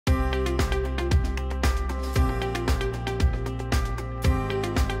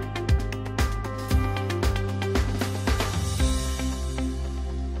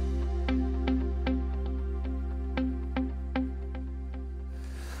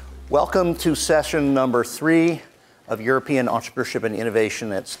Welcome to session number 3 of European Entrepreneurship and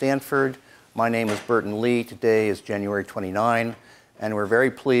Innovation at Stanford. My name is Burton Lee. Today is January 29, and we're very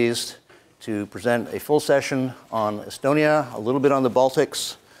pleased to present a full session on Estonia, a little bit on the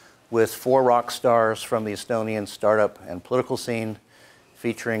Baltics, with 4 rock stars from the Estonian startup and political scene,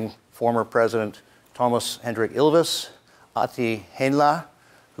 featuring former President Toomas Hendrik Ilves, Ati Heinla,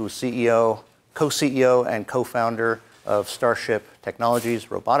 who's CEO, co-CEO and co-founder of Starship Technologies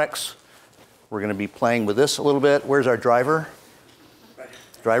Robotics. We're going to be playing with this a little bit. Where's our driver?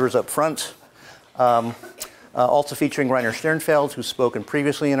 Driver's up front. Also featuring Rainer Sternfeld, who's spoken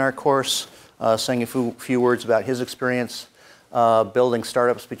previously in our course, saying a few words about his experience building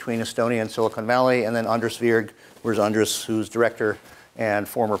startups between Estonia and Silicon Valley, and then Andres Virg, where's Andres, who's director and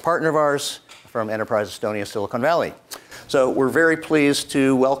former partner of ours from Enterprise Estonia, Silicon Valley. So we're very pleased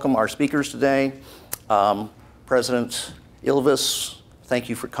to welcome our speakers today. President Ilves, thank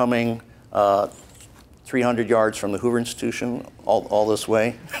you for coming 300 yards from the Hoover Institution all this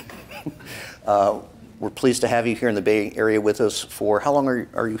way. We're pleased to have you here in the Bay Area with us for, how long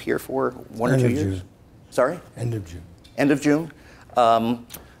are you here for? 1 or 2 years? June. Sorry? End of June. End of June.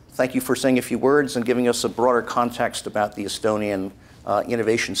 Thank you for saying a few words and giving us a broader context about the Estonian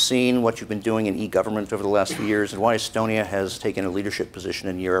innovation scene, what you've been doing in e-government over the last few years, and why Estonia has taken a leadership position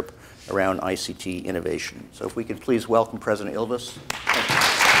in Europe around ICT innovation. So if we could please welcome President Ilves.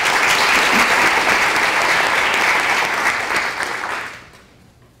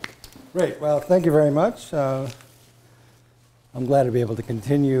 Great. Well, thank you very much. I'm glad to be able to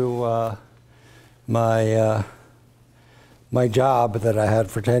continue my job that I had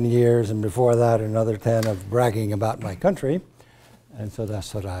for 10 years, and before that another 10 of bragging about my country. And so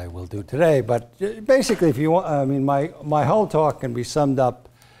that's what I will do today. But basically, if you want, I mean, my whole talk can be summed up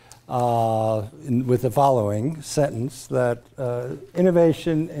with the following sentence, that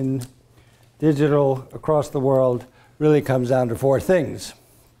innovation in digital across the world really comes down to 4 things: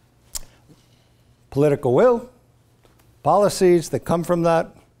 political will, policies that come from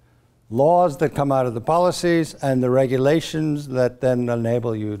that, laws that come out of the policies, and the regulations that then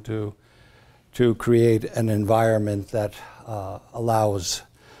enable you to create an environment that allows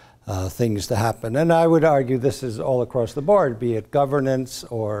things to happen. And I would argue this is all across the board, be it governance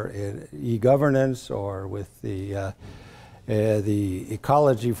or e-governance or with the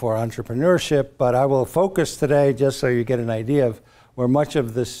ecology for entrepreneurship. But I will focus today, just so you get an idea of where much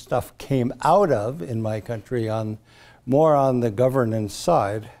of this stuff came out of in my country, more on the governance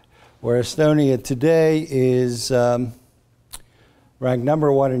side, where Estonia today is ranked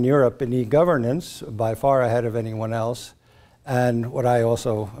 #1 in Europe in e-governance, by far ahead of anyone else. And what I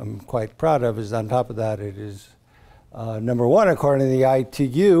also am quite proud of is, on top of that, it is #1 according to the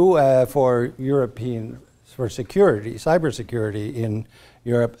ITU for security, cybersecurity in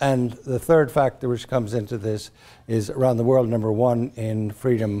Europe. And the third factor which comes into this is around the world #1 in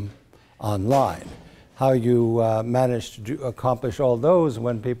freedom online. How you manage to accomplish all those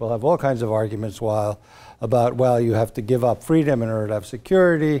when people have all kinds of arguments about, well, you have to give up freedom in order to have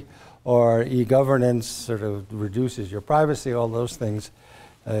security, or e-governance sort of reduces your privacy, all those things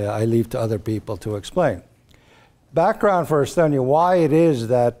I leave to other people to explain. Background for Estonia, why it is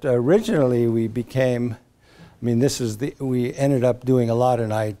that originally we became, I mean, we ended up doing a lot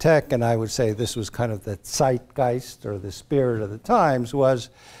in high-tech, and I would say this was kind of the zeitgeist or the spirit of the times, was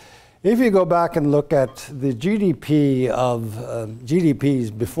if you go back and look at the GDP of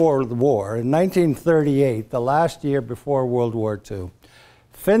GDPs before the war, in 1938, the last year before World War II,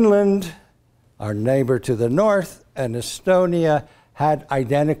 Finland, our neighbor to the north, and Estonia had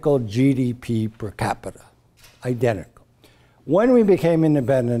identical GDP per capita, identical. When we became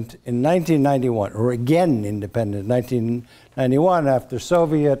independent in 1991, or again independent in 1991 after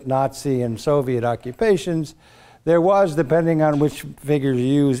Soviet, Nazi, and Soviet occupations, there was, depending on which figures you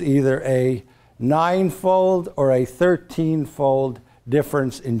use, either a 9-fold or a 13-fold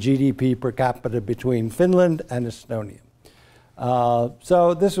difference in GDP per capita between Finland and Estonia.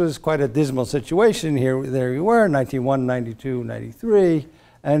 So this was quite a dismal situation here. There we were, 91, 92, 93,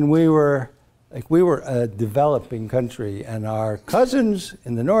 and we were a developing country, and our cousins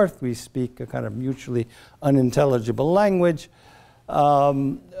in the north, we speak a kind of mutually unintelligible language,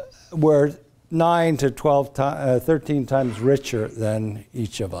 were 9 to 12, 13 times richer than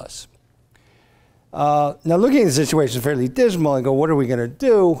each of us. Now looking at the situation is fairly dismal and go, what are we going to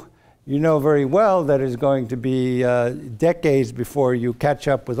do? You know very well that it's going to be decades before you catch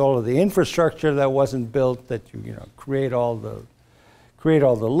up with all of the infrastructure that wasn't built, that you create all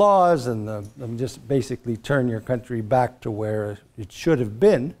the laws and just basically turn your country back to where it should have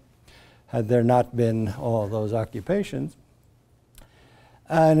been had there not been all those occupations.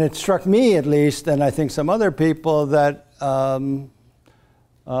 And it struck me, at least, and I think some other people, that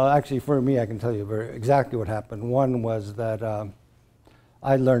actually for me, I can tell you exactly what happened. One was that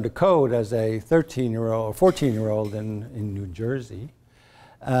I learned to code as a 13-year-old or 14-year-old in New Jersey.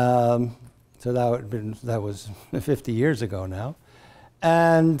 So that was 50 years ago now.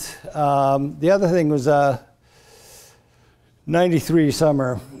 And the other thing was 93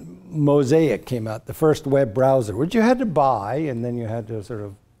 summer, Mosaic came out, the first web browser, which you had to buy, and then you had to sort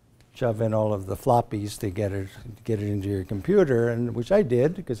of shove in all of the floppies to get it into your computer, and which I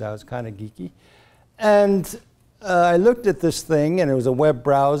did because I was kind of geeky. And I looked at this thing, and it was a web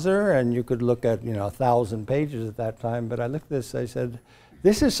browser, and you could look at 1,000 pages at that time. But I looked at this, I said,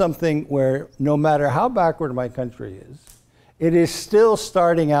 this is something where no matter how backward my country is, it is still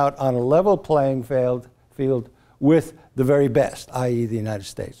starting out on a level playing field with the very best, i.e. the United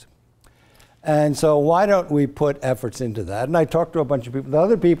States. And so why don't we put efforts into that? And I talked to a bunch of people. The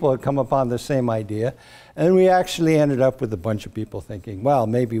other people had come upon the same idea. And we actually ended up with a bunch of people thinking, well,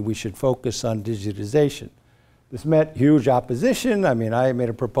 maybe we should focus on digitization. This met huge opposition. I mean, I made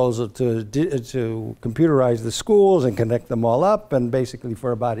a proposal to computerize the schools and connect them all up. And basically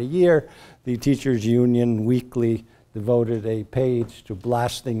for about a year, the teachers' union weekly devoted a page to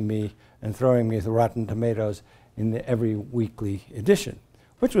blasting me and throwing me with rotten tomatoes in every weekly edition,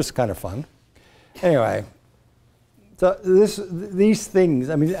 which was kind of fun. Anyway, so these things,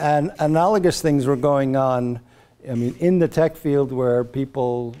 I mean, analogous things were going on, I mean, in the tech field where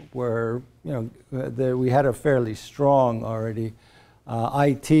people were, we had a fairly strong already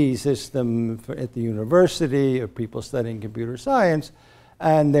IT system at the university of people studying computer science.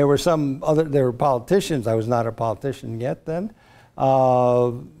 And there were there were politicians, I was not a politician yet then,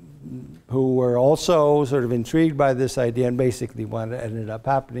 who were also sort of intrigued by this idea, and basically what ended up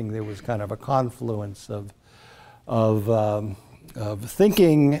happening, there was kind of a confluence of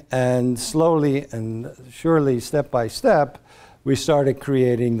thinking, and slowly and surely, step by step, we started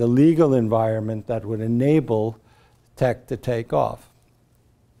creating the legal environment that would enable tech to take off.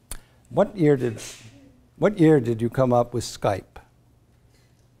 What year did you come up with Skype?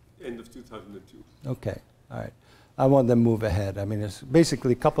 End of 2002. Okay, all right. I want them to move ahead. I mean, it's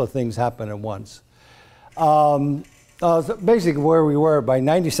basically a couple of things happen at once. So basically where we were by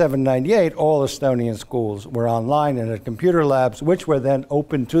 97, 98, all Estonian schools were online and had computer labs, which were then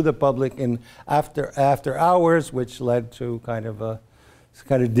open to the public in after hours, which led to kind of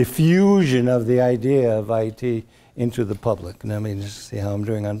diffusion of the idea of IT into the public. And I mean, just see how I'm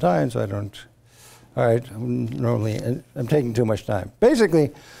doing on time, so I don't. All right, I'm taking too much time.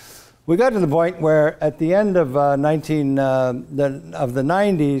 Basically, we got to the point where at the end of the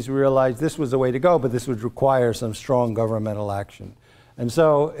 90s, we realized this was the way to go, but this would require some strong governmental action. And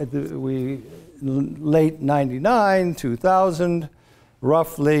so late 99, 2000,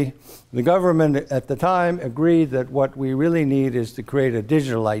 roughly, the government at the time agreed that what we really need is to create a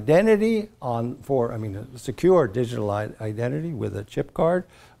digital identity a secure digital identity with a chip card,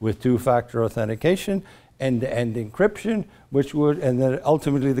 with two-factor authentication, end-to-end encryption, which would, and then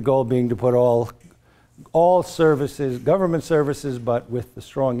ultimately the goal being to put all services, government services, but with the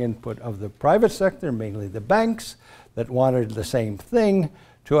strong input of the private sector, mainly the banks, that wanted the same thing,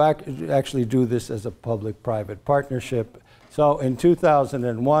 to actually do this as a public-private partnership. So in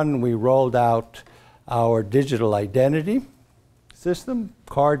 2001, we rolled out our digital identity system,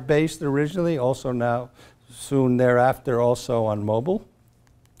 card-based originally, also now, soon thereafter, also on mobile.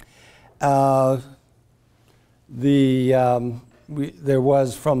 There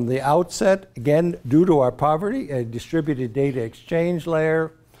was, from the outset, again, due to our poverty, a distributed data exchange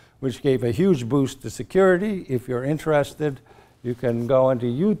layer, which gave a huge boost to security. If you're interested, you can go onto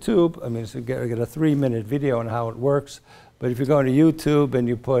YouTube. I mean, so get a 3-minute video on how it works. But if you go into YouTube and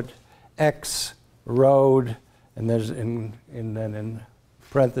you put X road, and there's then in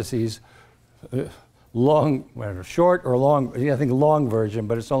parentheses, short or long, I think long version,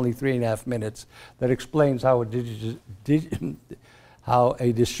 but it's only 3.5 minutes, that explains how a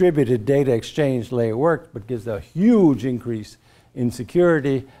distributed data exchange layer works, but gives a huge increase in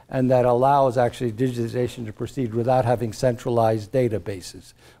security, and that allows actually digitization to proceed without having centralized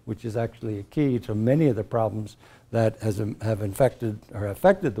databases, which is actually a key to many of the problems that have infected or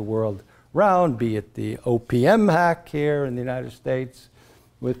affected the world around, be it the OPM hack here in the United States,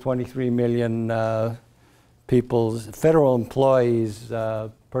 with 23 million people's federal employees'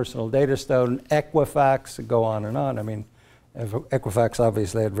 personal data stolen, Equifax, go on and on. I mean, Equifax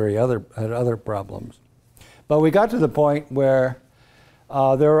obviously had other problems. But we got to the point where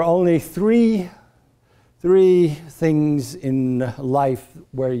there are only three things in life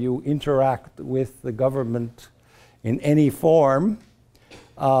where you interact with the government in any form.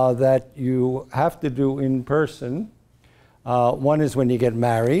 that you have to do in person. One is when you get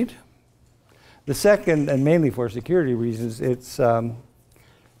married. The second, and mainly for security reasons, it's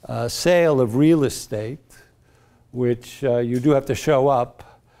sale of real estate, which you do have to show up,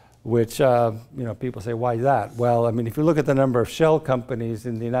 which people say, why that? Well, I mean, if you look at the number of shell companies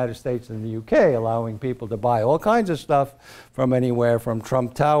in the United States and the UK allowing people to buy all kinds of stuff from anywhere from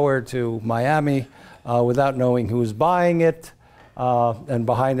Trump Tower to Miami without knowing who's buying it, and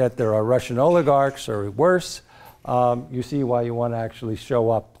behind that there are Russian oligarchs or worse, you see why you want to actually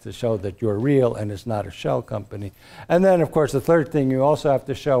show up to show that you're real and it's not a shell company. And then, of course, the third thing, you also have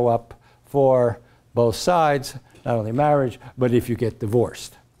to show up for both sides, not only marriage, but if you get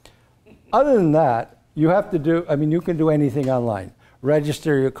divorced. Other than that, you have to do, I mean, you can do anything online.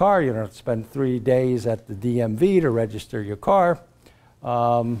 Register your car. You don't have to spend 3 days at the DMV to register your car.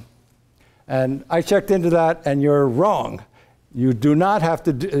 And I checked into that, and you're wrong. You do not have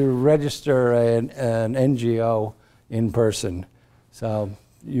to register an NGO in person. So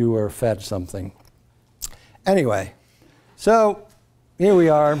you were fed something. Anyway, so here we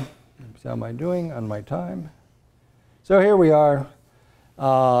are. How am I doing on my time? So here we are.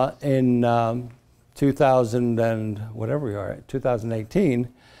 In 2000 and whatever we are, 2018,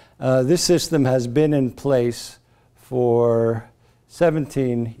 this system has been in place for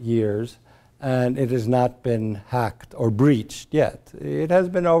 17 years, and it has not been hacked or breached yet. It has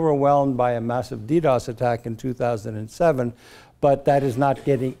been overwhelmed by a massive DDoS attack in 2007, but that is not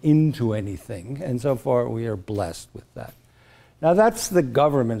getting into anything, and so far we are blessed with that. Now that's the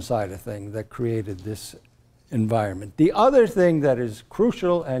government side of things that created this environment. The other thing that is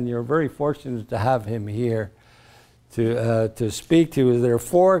crucial, and you're very fortunate to have him here to speak to, is there are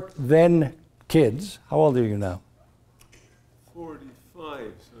 4 then kids. How old are you now?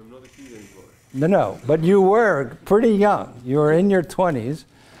 45, so I'm not a kid anymore. No, but you were pretty young. You were in your 20s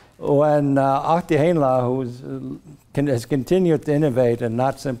when Ahti Heinla, who has continued to innovate and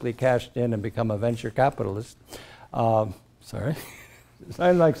not simply cashed in and become a venture capitalist, sorry,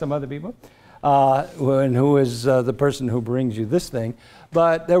 sound like some other people, who is the person who brings you this thing.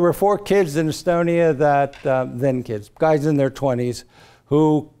 But there were 4 kids in Estonia that, then kids, guys in their 20s,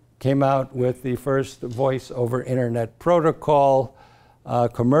 who came out with the first voice over internet protocol,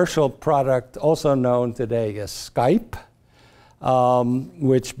 commercial product, also known today as Skype,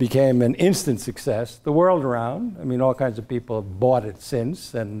 which became an instant success the world around. I mean, all kinds of people have bought it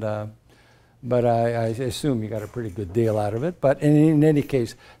since, and but I assume you got a pretty good deal out of it. But in any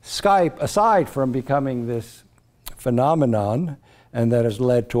case, Skype, aside from becoming this phenomenon, and that has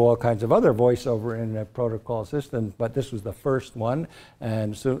led to all kinds of other voice over internet protocol systems, but this was the first one,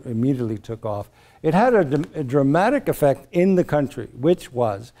 and so immediately took off. It had a dramatic effect in the country, which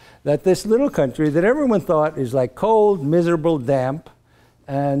was that this little country that everyone thought is like cold, miserable, damp,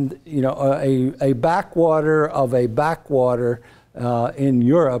 and a backwater of a backwater in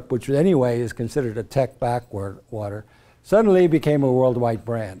Europe, which anyway is considered a tech backwater, suddenly became a worldwide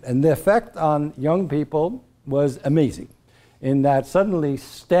brand. And the effect on young people was amazing, in that suddenly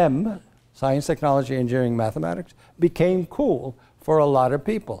STEM, science, technology, engineering, mathematics, became cool for a lot of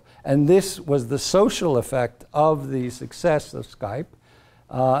people. And this was the social effect of the success of Skype,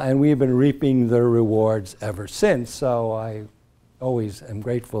 and we've been reaping the rewards ever since. So I always am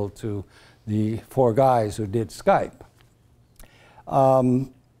grateful to the 4 guys who did Skype.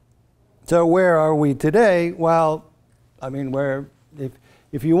 So where are we today? Well, I mean,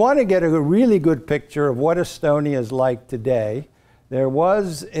 if you want to get a really good picture of what Estonia is like today, there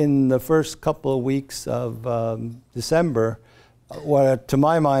was in the first couple of weeks of December, what to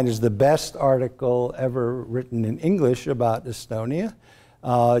my mind is the best article ever written in English about Estonia.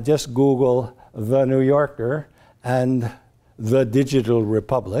 Just Google The New Yorker and The Digital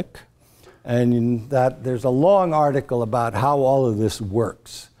Republic. And in that, there's a long article about how all of this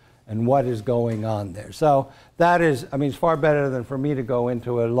works and what is going on there. So that is, I mean, it's far better than for me to go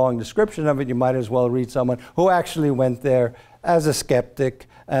into a long description of it. You might as well read someone who actually went there as a skeptic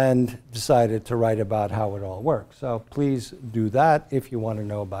and decided to write about how it all works. So please do that if you want to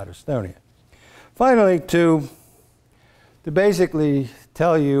know about Estonia. Finally, to basically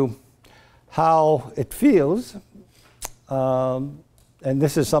tell you how it feels, and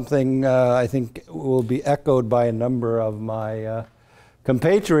this is something I think will be echoed by a number of my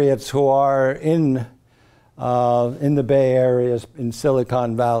compatriots who are in the Bay Area, in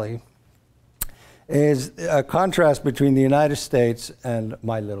Silicon Valley, is a contrast between the United States and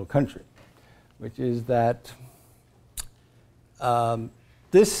my little country, which is that I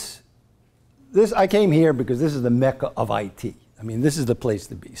came here because this is the mecca of IT. I mean, this is the place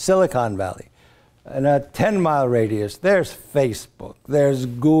to be. Silicon Valley. In a 10-mile radius, there's Facebook, there's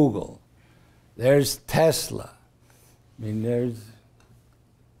Google, there's Tesla. I mean,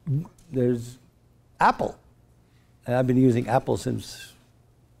 there's Apple. And I've been using Apple since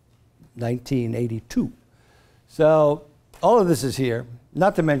 1982. So all of this is here.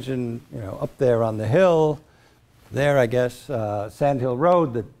 Not to mention, up there on the hill, there, I guess, Sand Hill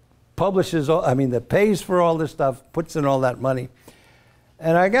Road that publishes, that pays for all this stuff, puts in all that money.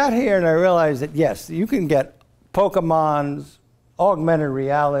 And I got here and I realized that, yes, you can get Pokemons, augmented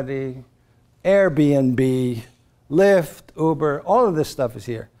reality, Airbnb, Lyft, Uber, all of this stuff is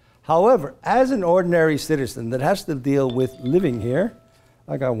here. However, as an ordinary citizen that has to deal with living here,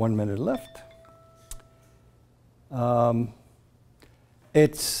 I got 1 minute left.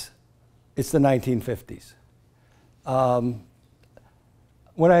 It's the 1950s.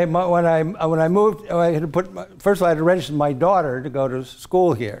 When I moved, I had to first of all, I had to register my daughter to go to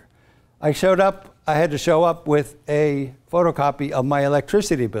school here. I had to show up with a photocopy of my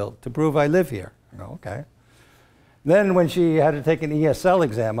electricity bill to prove I live here. Okay. Then when she had to take an ESL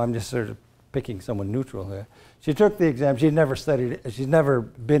exam, I'm just sort of picking someone neutral here. She took the exam. She'd never studied, she's never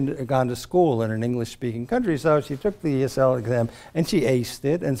gone to school in an English-speaking country, so she took the ESL exam and she aced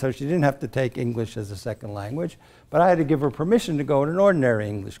it, and so she didn't have to take English as a second language, but I had to give her permission to go to an ordinary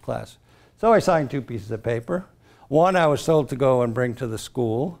English class. So I signed 2 pieces of paper. One I was told to go and bring to the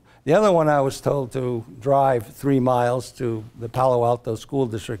school. The other one I was told to drive 3 miles to the Palo Alto School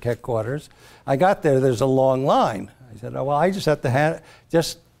District headquarters. I got there, there's a long line. I said, oh, well, I just have to hand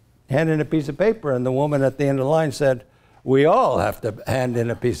in a piece of paper, and the woman at the end of the line said, we all have to hand in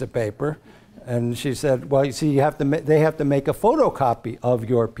a piece of paper. And she said, well, you see, they have to make a photocopy of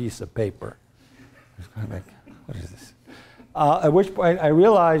your piece of paper. I was kind of like, what is this? At which point I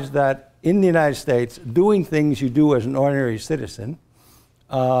realized that in the United States, doing things you do as an ordinary citizen,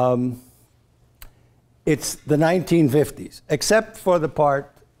 it's the 1950s, except for the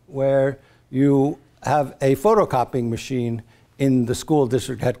part where you have a photocopying machine in the school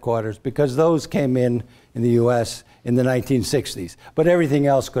district headquarters, because those came in the US in the 1960s. But everything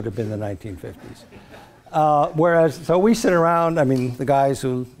else could have been the 1950s. So we sit around, the guys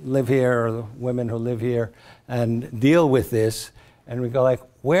who live here or the women who live here and deal with this, and we go like,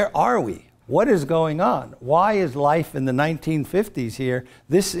 where are we? What is going on? Why is life in the 1950s here?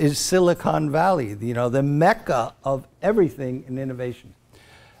 This is Silicon Valley, the mecca of everything in innovation.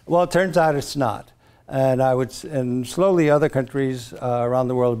 Well, it turns out it's not. And slowly other countries around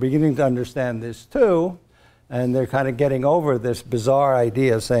the world are beginning to understand this too, and they're kind of getting over this bizarre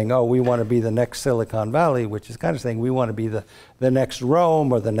idea of saying, oh, we want to be the next Silicon Valley, which is kind of saying we want to be the next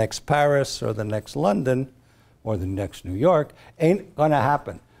Rome or the next Paris or the next London or the next New York. Ain't going to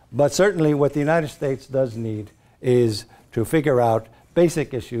happen. But certainly what the United States does need is to figure out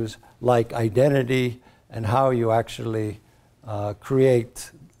basic issues like identity and how you actually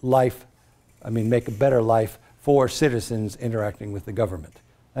create life, make a better life for citizens interacting with the government.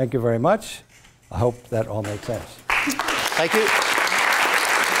 Thank you very much. I hope that all makes sense. Thank you.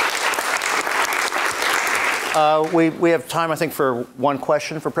 We have time, I think, for one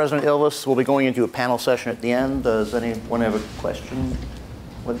question for President Ilves. We'll be going into a panel session at the end. Does anyone have a question?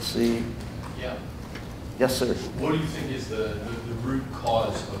 Let's see. Yeah. Yes, sir. What do you think is the root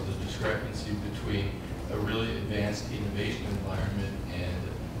cause of the discrepancy between a really advanced innovation environment and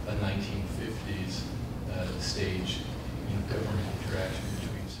a 1950s stage government interaction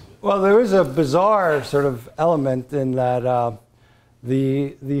between civil? Well, there is a bizarre sort of element in that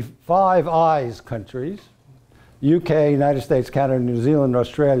the Five Eyes countries, UK, United States, Canada, New Zealand,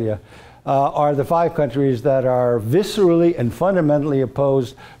 Australia, are the 5 countries that are viscerally and fundamentally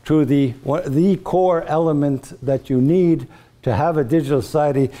opposed to the core element that you need to have a digital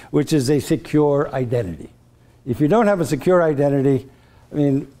society, which is a secure identity. If you don't have a secure identity,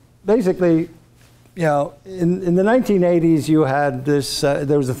 basically, in the 1980s, you had this,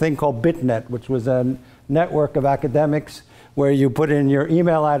 there was a thing called BitNet, which was a network of academics where you put in your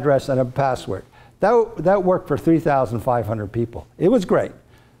email address and a password. That worked for 3,500 people. It was great.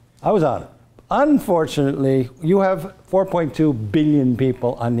 I was on it. Unfortunately, you have 4.2 billion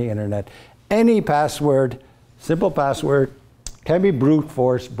people on the internet. Any password, simple password, can be brute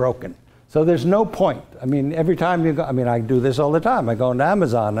force broken. So there's no point. Every time you go, I do this all the time. I go into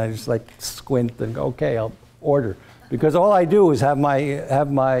Amazon, I just like squint and go, okay, I'll order. Because all I do is have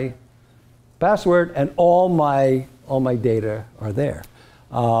my password and all my data are there.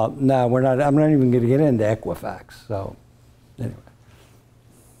 Now I'm not even going to get into Equifax. So anyway.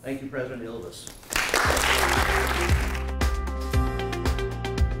 Thank you, President Ilves.